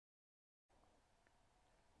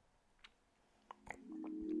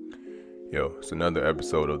Yo, it's another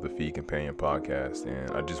episode of the Feed Companion podcast,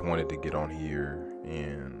 and I just wanted to get on here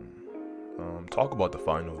and talk about the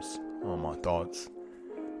finals, my thoughts.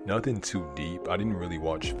 Nothing too deep. I didn't really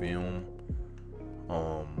watch film,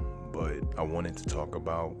 but I wanted to talk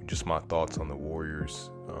about just my thoughts on the Warriors,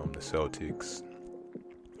 the Celtics,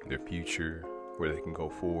 their future, where they can go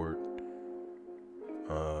forward.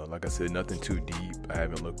 Like I said, nothing too deep. I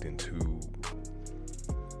haven't looked into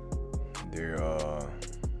their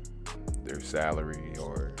salary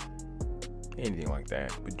or anything like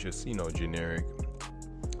that, but just, generic.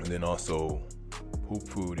 And then also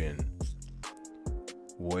HoopFood and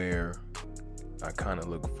where I kind of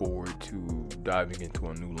look forward to diving into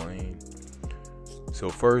a new lane. So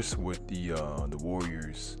first with the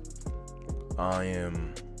Warriors,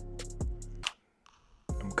 I'm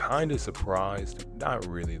kind of surprised, not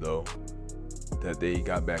really though, that they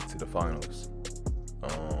got back to the finals.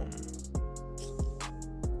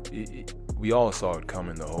 We all saw it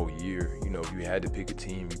coming the whole year. If you had to pick a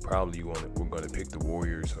team, you probably were going to pick the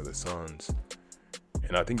Warriors or the Suns.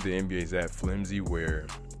 And I think the NBA is that flimsy where,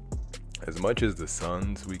 as much as the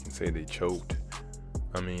Suns, we can say they choked.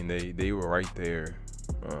 I mean, they were right there.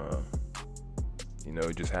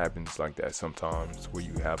 It just happens like that sometimes, where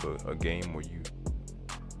you have a game where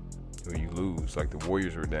you lose. Like the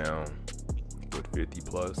Warriors were down with 50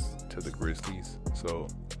 plus to the Grizzlies. So,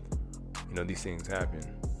 these things happen.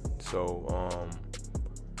 So,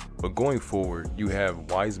 but going forward, you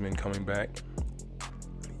have Wiseman coming back.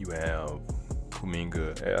 You have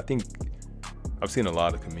Kuminga. I think I've seen a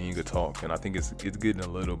lot of Kuminga talk, and I think it's getting a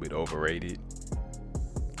little bit overrated.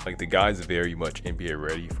 Like, the guy's very much NBA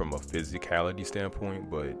ready from a physicality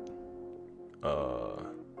standpoint, but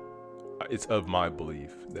it's of my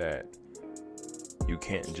belief that you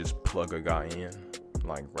can't just plug a guy in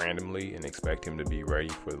like randomly and expect him to be ready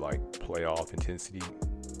for like playoff intensity.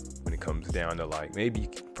 When it comes down to like maybe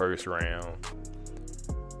first round,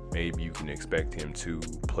 maybe you can expect him to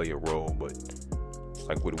play a role, but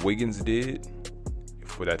like what Wiggins did,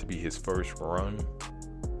 for that to be his first run,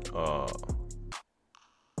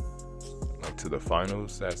 like to the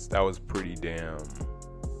finals, that was pretty damn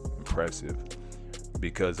impressive,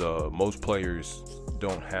 because most players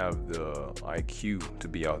don't have the IQ to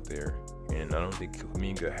be out there, and I don't think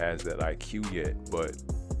Kuminga has that IQ yet, but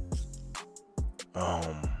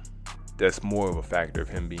that's more of a factor of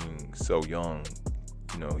him being so young.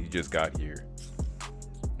 He just got here,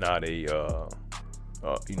 not a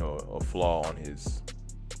flaw on his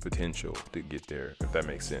potential to get there, if that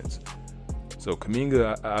makes sense. So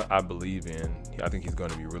Kuminga, I believe in. I think he's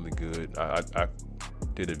going to be really good. I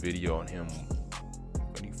did a video on him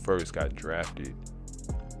when he first got drafted,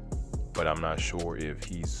 but I'm not sure if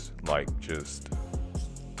he's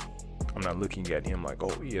I'm not looking at him like,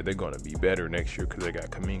 oh yeah, they're going to be better next year because they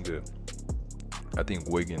got Kuminga. I think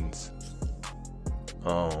Wiggins,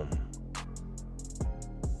 all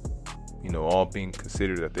being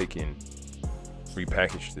considered that they can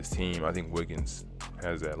repackage this team, I think Wiggins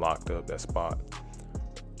has that locked up, that spot.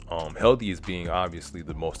 Healthy is being obviously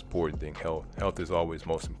the most important thing. Health is always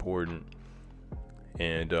most important.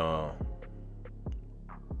 And,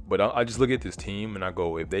 but I just look at this team and I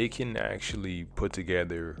go, if they can actually put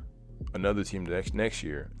together another team next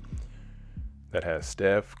year that has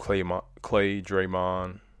Steph, Clay,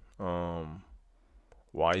 Draymond,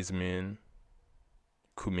 Wiseman,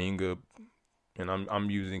 Kuminga, and I'm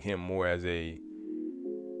using him more as a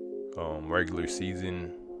regular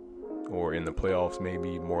season or in the playoffs,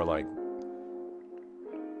 maybe more like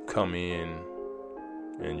come in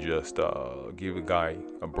and just give a guy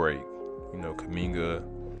a break. Kuminga,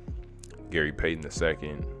 Gary Payton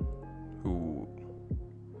II, who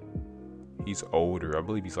he's older. I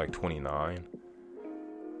believe he's like 29.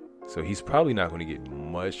 So he's probably not going to get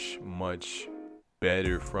much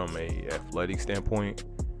better from a athletic standpoint,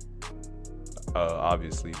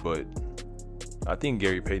 obviously. But I think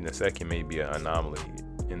Gary Payton II may be an anomaly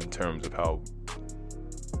in terms of how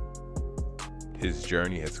his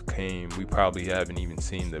journey has came. We probably haven't even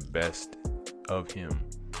seen the best of him.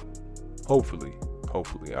 Hopefully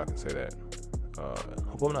I can say that.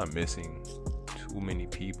 Hope I'm not missing too many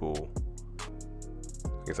people.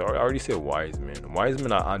 I guess I already said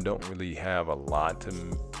Wiseman. I don't really have a lot to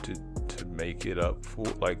make it up for,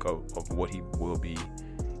 like of what he will be.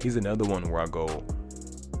 He's another one where I go,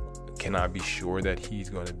 can I be sure that he's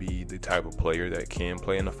going to be the type of player that can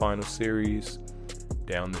play in the final series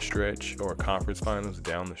down the stretch, or conference finals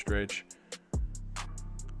down the stretch?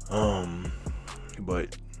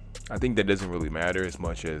 But I think that doesn't really matter as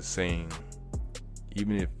much as saying,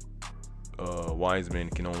 even if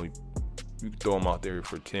Wiseman can only, you throw him out there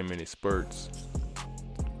for 10-minute spurts,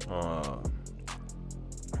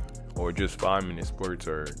 or just 5-minute spurts,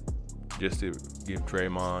 or just to give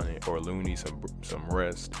Draymond or Looney some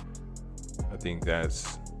rest. I think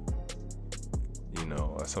that's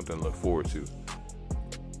something to look forward to.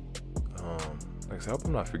 Like I said, I hope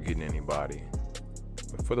I'm not forgetting anybody.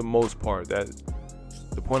 But for the most part,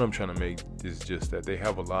 the point I'm trying to make is just that they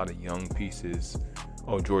have a lot of young pieces.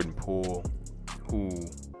 Oh, Jordan Poole, who,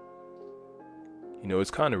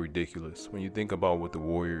 it's kind of ridiculous when you think about what the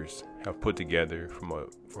Warriors have put together from a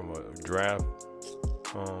draft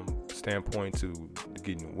standpoint, to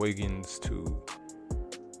getting Wiggins, to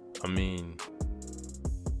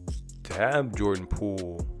have Jordan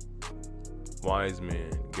Poole,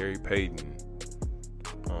 Wiseman, Gary Payton.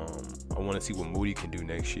 I want to see what Moody can do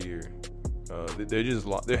next year. They're just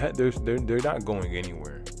they're not going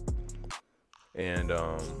anywhere. And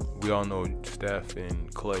we all know Steph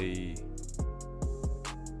and Clay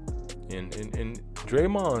and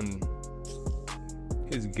Draymond,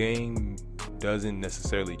 his game doesn't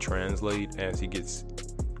necessarily translate as he gets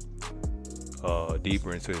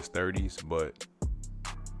deeper into his 30s, but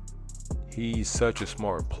he's such a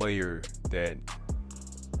smart player that,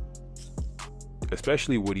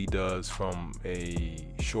 especially what he does from a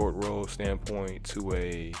short roll standpoint to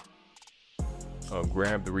a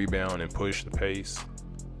grab the rebound and push the pace,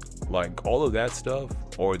 like all of that stuff,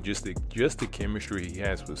 or just the chemistry he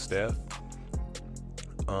has with Steph.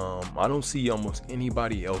 I don't see almost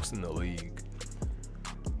anybody else in the league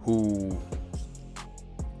who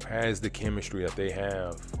has the chemistry that they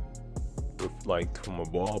have with, like, from a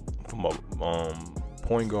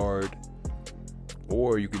point guard,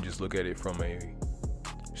 or you can just look at it from a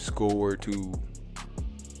score to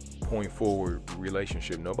point forward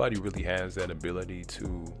relationship. Nobody really has that ability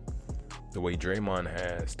to, the way Draymond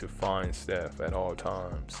has, to find Steph at all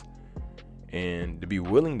times and to be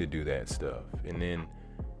willing to do that stuff. And then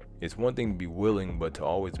it's one thing to be willing, but to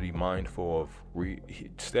always be mindful of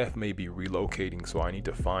Steph may be relocating, so I need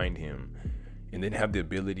to find him, and then have the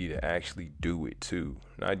ability to actually do it too,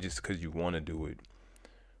 not just because you want to do it.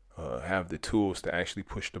 Have the tools to actually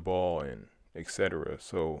push the ball and etc.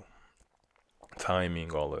 So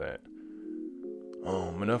timing, all of that.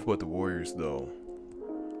 Enough about the Warriors though.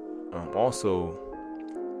 Also,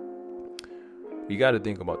 you got to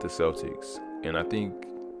think about the Celtics, and I think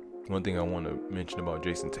one thing I want to mention about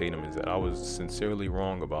Jason Tatum is that I was sincerely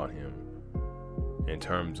wrong about him in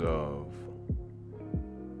terms of,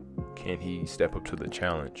 can he step up to the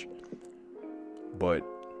challenge? But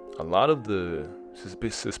a lot of the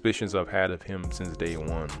suspicions I've had of him since day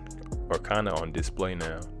one are kind of on display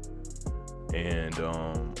now. And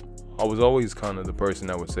I was always kind of the person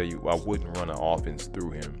that would say I wouldn't run an offense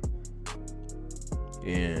through him.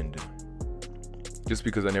 And just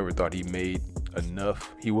because I never thought he made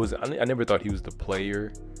enough, I never thought he was the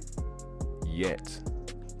player yet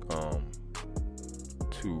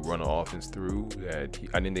to run an offense through, that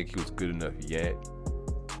I didn't think he was good enough yet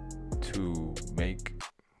to make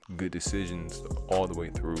good decisions all the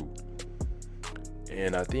way through.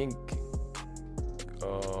 And I think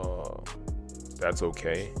that's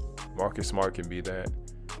okay. Marcus Smart can be that.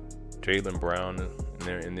 Jaylen Brown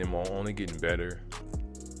and them are only getting better.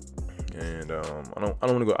 And I don't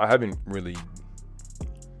want to go. I haven't really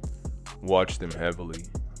watched them heavily,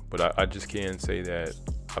 but I just can say that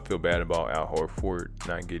I feel bad about Al Horford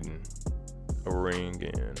not getting a ring,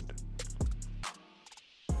 and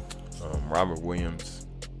Robert Williams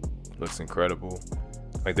looks incredible.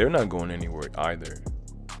 Like, they're not going anywhere either.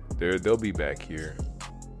 They'll be back here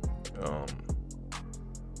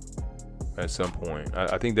at some point.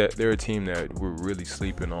 I think that they're a team that we're really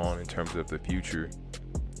sleeping on in terms of the future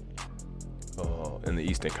in the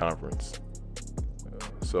Eastern Conference.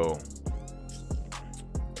 So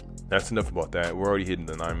that's enough about that. We're already hitting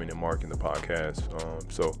the 9-minute mark in the podcast.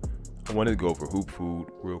 So I wanted to go over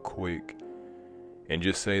HoopFood real quick and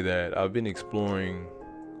just say that I've been exploring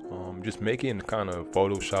just making kind of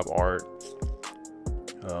Photoshop art.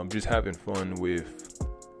 Just having fun with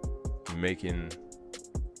making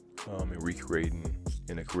and recreating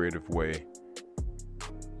in a creative way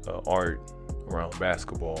art around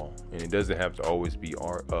basketball. And it doesn't have to always be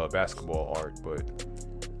basketball art, but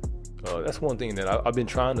that's one thing that I've been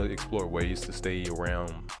trying to explore, ways to stay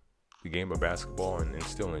around the game of basketball and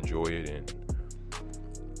still enjoy it.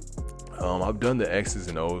 And I've done the X's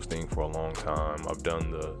and O's thing for a long time.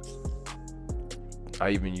 I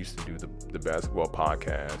even used to do the basketball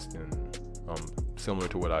podcast, and similar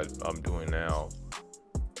to what I'm doing now.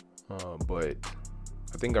 But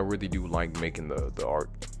I think I really do like making the art,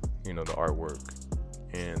 the artwork.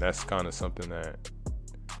 And that's kind of something that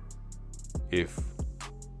if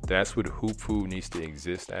that's what HoopFood needs to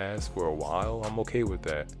exist as for a while, I'm okay with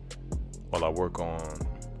that. While I work on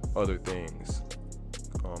other things,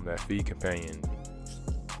 that Feed Companion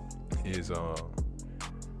is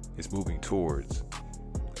moving towards.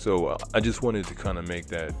 So I just wanted to kind of make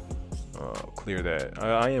that clear that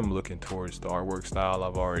I am looking towards the artwork style.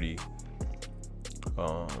 I've already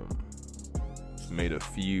made a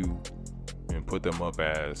few and put them up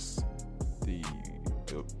as the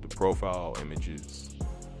profile images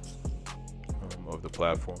of the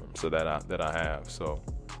platform, so that I have. So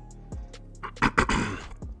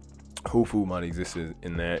HoopFood might exist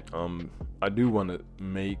in that. I do want to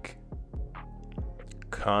make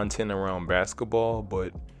content around basketball,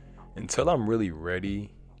 but until I'm really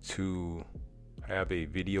ready to have a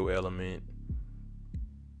video element,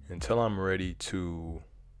 until I'm ready to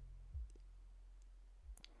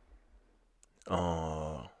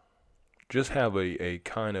just have a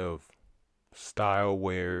kind of style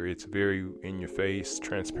where it's very in your face,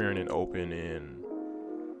 transparent and open,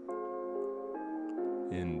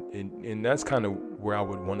 and that's kind of where I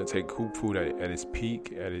would want to take HoopFood at its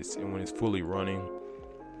peak, and when it's fully running.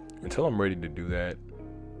 Until I'm ready to do that,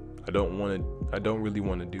 I don't really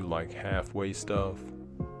want to do like halfway stuff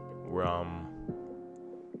where I'm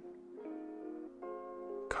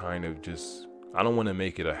kind of just, I don't want to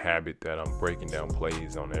make it a habit that I'm breaking down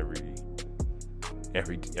plays on every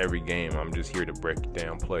game. I'm just here to break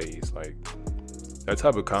down plays. Like, that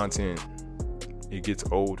type of content, it gets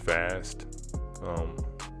old fast.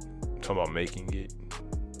 Talking about making it,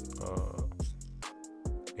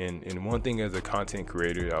 and one thing as a content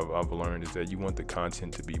creator I've learned is that you want the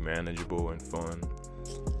content to be manageable and fun,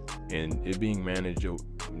 and it being manageable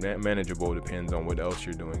depends on what else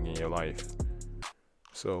you're doing in your life.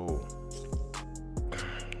 So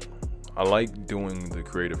I like doing the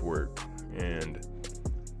creative work, and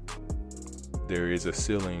there is a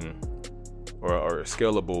ceiling or a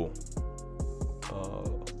scalable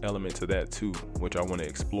element to that too, which I want to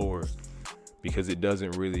explore, because it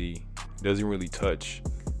doesn't really touch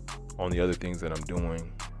on the other things that I'm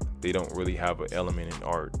doing. They don't really have an element in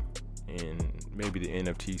art, in maybe the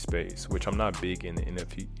NFT space, which I'm not big in the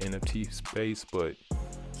NFT space, but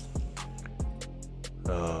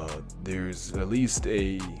there's at least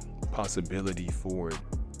a possibility for it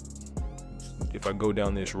if I go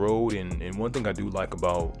down this road. And one thing I do like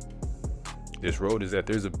about this road is that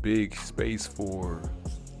there's a big space for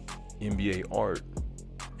NBA art,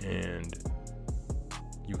 and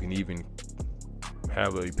you can even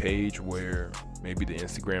have a page where maybe the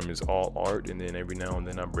Instagram is all art, and then every now and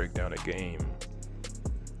then I break down a game,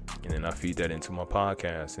 and then I feed that into my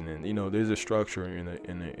podcast, and then there's a structure in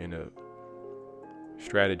a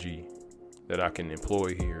strategy that I can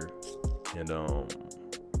employ here, and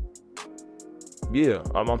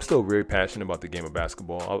I'm still very passionate about the game of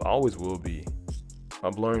basketball. I always will be.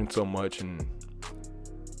 I've learned so much, and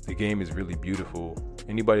the game is really beautiful.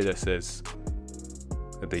 Anybody that says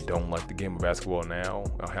that they don't like the game of basketball now,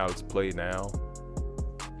 or how it's played now,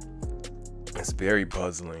 it's very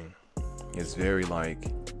puzzling. It's very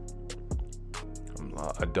like,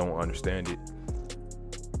 I don't understand it.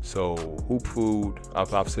 So HoopFood,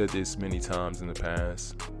 I've said this many times in the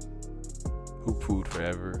past, HoopFood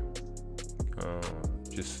forever.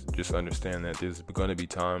 Just understand that there's going to be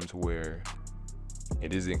times where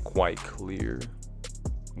it isn't quite clear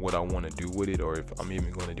what I want to do with it, or if I'm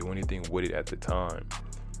even going to do anything with it at the time.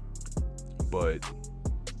 But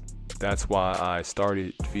that's why I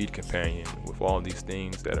started Feed Companion with all these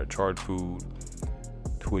things that are Chart Food,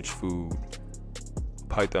 Twitch Food,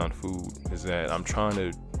 Python Food, is that I'm trying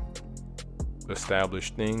to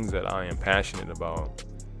establish things that I am passionate about,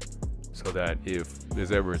 so that if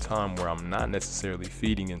there's ever a time where I'm not necessarily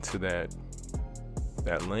feeding into that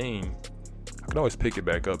lane, I can always pick it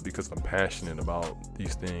back up because I'm passionate about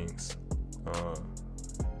these things,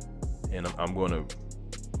 and I'm going to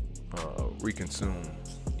reconsume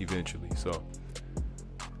eventually. So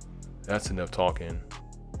that's enough talking.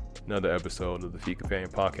 Another episode of the Feed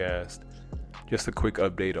Companion podcast. Just a quick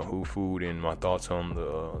update on HoopFood and my thoughts on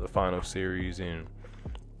the final series. And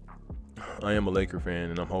I am a Laker fan,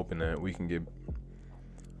 and I'm hoping that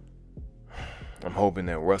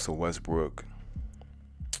Russell Westbrook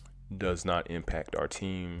does not impact our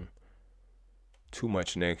team too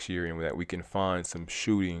much next year, and that we can find some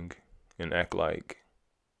shooting and act like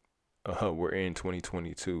we're in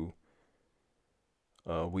 2022.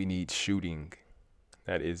 We need shooting.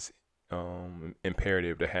 That is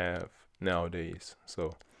imperative to have nowadays.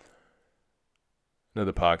 So,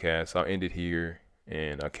 another podcast. I'll end it here,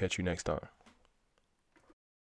 and I'll catch you next time.